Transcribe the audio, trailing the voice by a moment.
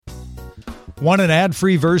Want an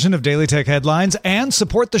ad-free version of Daily Tech Headlines and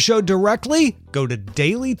support the show directly? Go to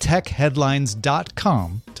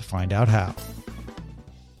dailytechheadlines.com to find out how.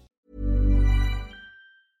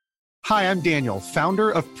 Hi, I'm Daniel, founder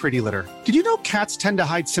of Pretty Litter. Did you know cats tend to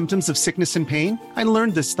hide symptoms of sickness and pain? I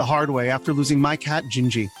learned this the hard way after losing my cat,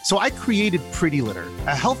 Gingy. So I created Pretty Litter,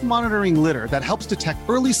 a health monitoring litter that helps detect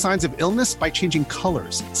early signs of illness by changing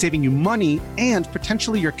colors, saving you money and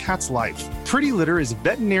potentially your cat's life. Pretty Litter is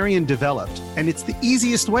veterinarian developed, and it's the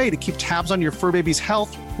easiest way to keep tabs on your fur baby's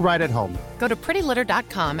health right at home. Go to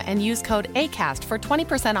prettylitter.com and use code ACAST for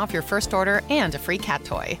 20% off your first order and a free cat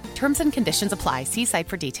toy. Terms and conditions apply. See site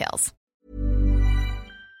for details.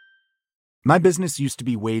 My business used to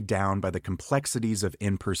be weighed down by the complexities of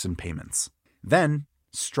in-person payments. Then,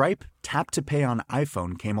 Stripe Tap to Pay on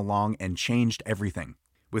iPhone came along and changed everything.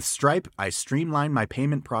 With Stripe, I streamlined my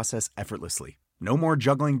payment process effortlessly. No more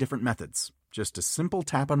juggling different methods. Just a simple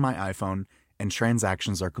tap on my iPhone and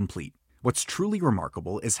transactions are complete. What's truly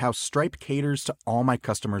remarkable is how Stripe caters to all my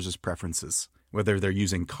customers' preferences. Whether they're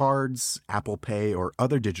using cards, Apple Pay, or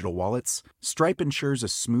other digital wallets, Stripe ensures a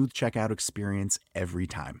smooth checkout experience every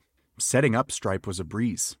time. Setting up Stripe was a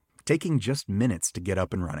breeze, taking just minutes to get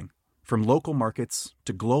up and running. From local markets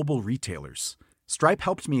to global retailers, Stripe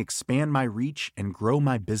helped me expand my reach and grow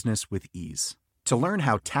my business with ease. To learn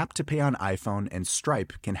how Tap to Pay on iPhone and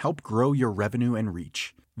Stripe can help grow your revenue and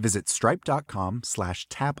reach, visit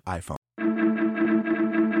stripe.com/tapiphone.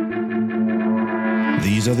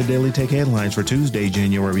 These are the Daily Tech Headlines for Tuesday,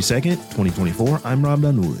 January 2nd, 2024. I'm Rob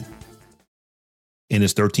Danuli. In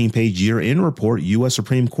his 13-page year-end report, U.S.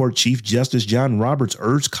 Supreme Court Chief Justice John Roberts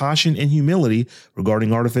urged caution and humility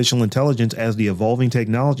regarding artificial intelligence as the evolving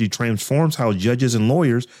technology transforms how judges and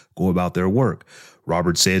lawyers go about their work.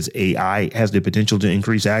 Roberts says AI has the potential to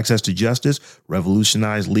increase access to justice,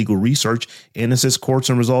 revolutionize legal research, and assist courts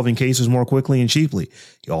in resolving cases more quickly and cheaply.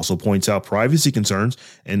 He also points out privacy concerns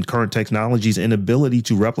and current technology's inability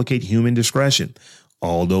to replicate human discretion.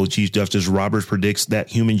 Although Chief Justice Roberts predicts that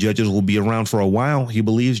human judges will be around for a while, he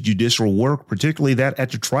believes judicial work, particularly that at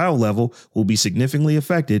the trial level, will be significantly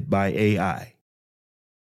affected by AI.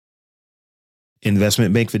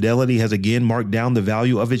 Investment bank Fidelity has again marked down the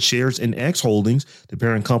value of its shares in X Holdings, the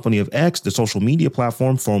parent company of X, the social media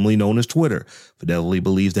platform formerly known as Twitter. Fidelity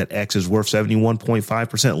believes that X is worth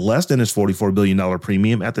 71.5% less than its $44 billion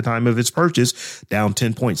premium at the time of its purchase, down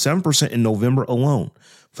 10.7% in November alone.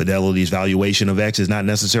 Fidelity's valuation of X is not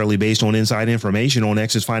necessarily based on inside information on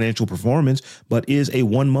X's financial performance, but is a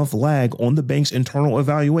 1-month lag on the bank's internal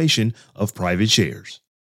evaluation of private shares.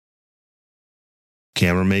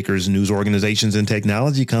 Camera makers, news organizations, and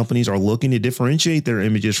technology companies are looking to differentiate their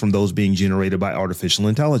images from those being generated by artificial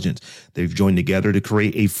intelligence. They've joined together to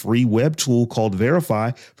create a free web tool called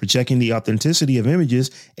Verify for checking the authenticity of images,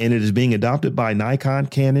 and it is being adopted by Nikon,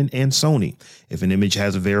 Canon, and Sony. If an image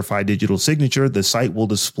has a verified digital signature, the site will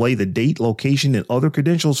display the date, location, and other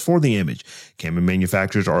credentials for the image. Camera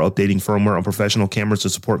manufacturers are updating firmware on professional cameras to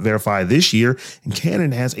support Verify this year, and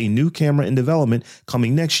Canon has a new camera in development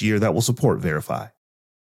coming next year that will support Verify.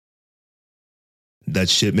 Dutch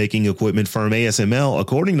shipmaking equipment firm ASML,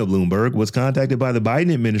 according to Bloomberg, was contacted by the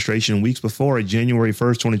Biden administration weeks before a January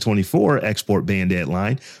 1st, 2024 export ban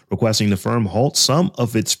deadline, requesting the firm halt some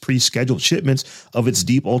of its pre-scheduled shipments of its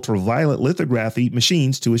deep ultraviolet lithography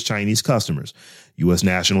machines to its Chinese customers. U.S.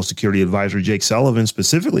 National Security Advisor Jake Sullivan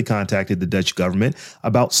specifically contacted the Dutch government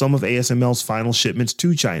about some of ASML's final shipments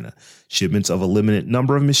to China. Shipments of a limited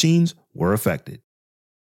number of machines were affected.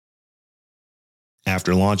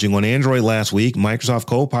 After launching on Android last week, Microsoft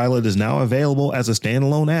Copilot is now available as a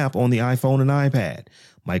standalone app on the iPhone and iPad.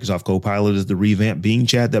 Microsoft Copilot is the revamped Bing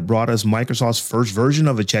chat that brought us Microsoft's first version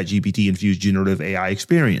of a ChatGPT-infused generative AI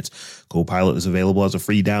experience. Copilot is available as a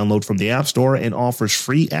free download from the App Store and offers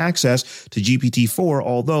free access to GPT-4,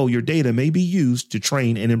 although your data may be used to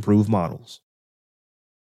train and improve models.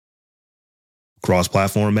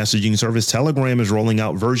 Cross-platform messaging service Telegram is rolling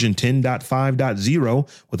out version 10.5.0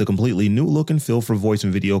 with a completely new look and feel for voice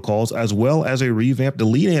and video calls, as well as a revamped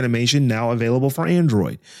delete animation now available for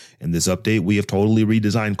Android. In this update, we have totally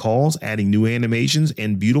redesigned calls, adding new animations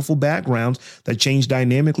and beautiful backgrounds that change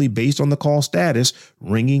dynamically based on the call status,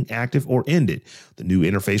 ringing, active, or ended. The new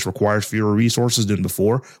interface requires fewer resources than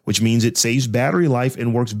before, which means it saves battery life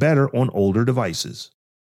and works better on older devices.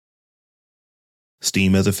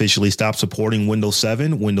 Steam has officially stopped supporting Windows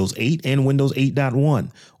 7, Windows 8, and Windows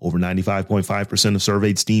 8.1. Over 95.5% of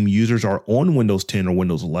surveyed Steam users are on Windows 10 or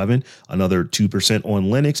Windows 11, another 2% on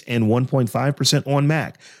Linux, and 1.5% on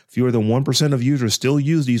Mac. Fewer than 1% of users still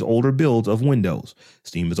use these older builds of Windows.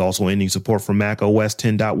 Steam is also ending support for Mac OS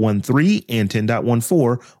 10.13 and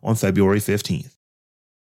 10.14 on February 15th.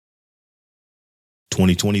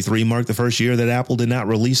 2023 marked the first year that Apple did not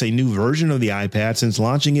release a new version of the iPad since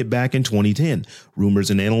launching it back in 2010. Rumors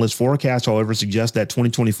and analyst forecasts, however, suggest that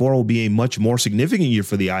 2024 will be a much more significant year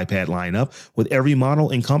for the iPad lineup, with every model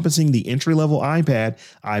encompassing the entry-level iPad,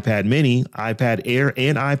 iPad mini, iPad Air,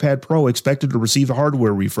 and iPad Pro expected to receive a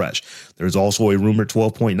hardware refresh. There's also a rumored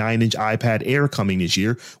 12.9-inch iPad Air coming this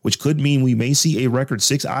year, which could mean we may see a record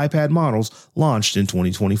 6 iPad models launched in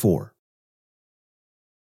 2024.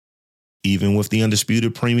 Even with the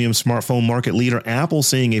undisputed premium smartphone market leader Apple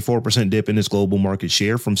seeing a 4% dip in its global market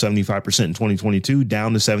share from 75% in 2022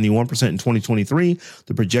 down to 71% in 2023,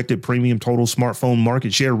 the projected premium total smartphone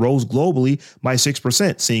market share rose globally by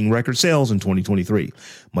 6%, seeing record sales in 2023.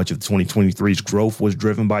 Much of 2023's growth was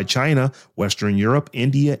driven by China, Western Europe,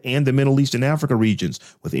 India, and the Middle East and Africa regions,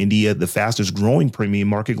 with India the fastest growing premium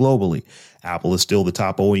market globally. Apple is still the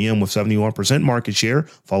top OEM with 71% market share,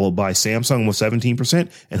 followed by Samsung with 17%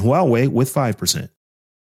 and Huawei with 5%.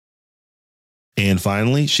 And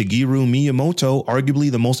finally, Shigeru Miyamoto, arguably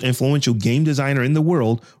the most influential game designer in the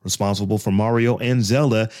world, responsible for Mario and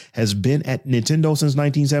Zelda, has been at Nintendo since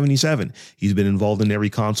 1977. He's been involved in every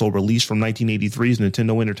console released from 1983's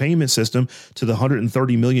Nintendo Entertainment System to the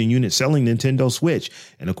 130 million unit selling Nintendo Switch.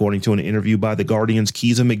 And according to an interview by The Guardian's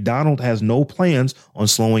Keza McDonald, has no plans on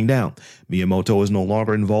slowing down. Miyamoto is no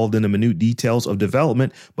longer involved in the minute details of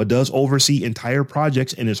development, but does oversee entire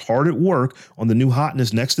projects and is hard at work on the new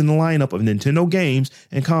hotness next in the lineup of Nintendo games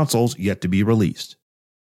and consoles yet to be released.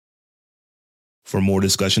 For more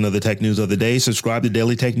discussion of the tech news of the day, subscribe to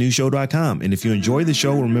dailytechnewsshow.com. And if you enjoy the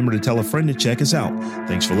show, remember to tell a friend to check us out.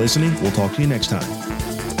 Thanks for listening. We'll talk to you next time.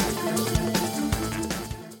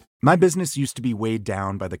 My business used to be weighed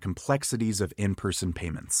down by the complexities of in-person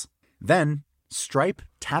payments. Then, Stripe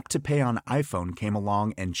Tap to Pay on iPhone came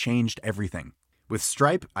along and changed everything. With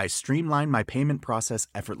Stripe, I streamlined my payment process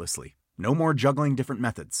effortlessly. No more juggling different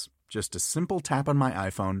methods. Just a simple tap on my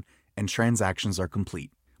iPhone and transactions are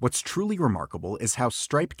complete. What's truly remarkable is how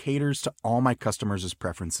Stripe caters to all my customers'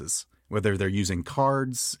 preferences. Whether they're using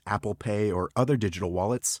cards, Apple Pay, or other digital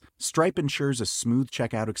wallets, Stripe ensures a smooth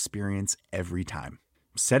checkout experience every time.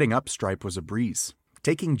 Setting up Stripe was a breeze,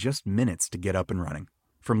 taking just minutes to get up and running.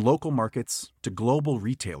 From local markets to global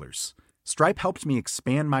retailers, Stripe helped me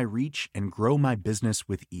expand my reach and grow my business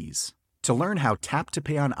with ease. To learn how Tap to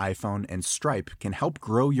Pay on iPhone and Stripe can help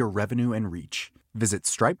grow your revenue and reach, visit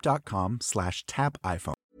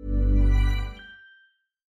stripe.com/tapiphone.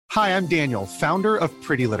 Hi, I'm Daniel, founder of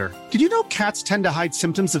Pretty Litter. Did you know cats tend to hide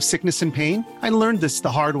symptoms of sickness and pain? I learned this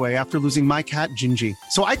the hard way after losing my cat, Gingy.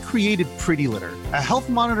 So I created Pretty Litter, a health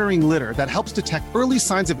monitoring litter that helps detect early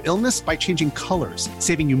signs of illness by changing colors,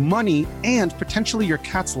 saving you money and potentially your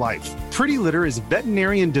cat's life. Pretty Litter is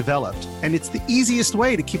veterinarian developed, and it's the easiest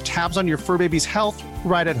way to keep tabs on your fur baby's health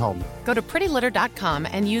right at home. Go to prettylitter.com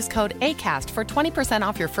and use code ACAST for 20%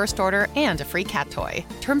 off your first order and a free cat toy.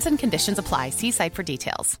 Terms and conditions apply. See site for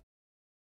details.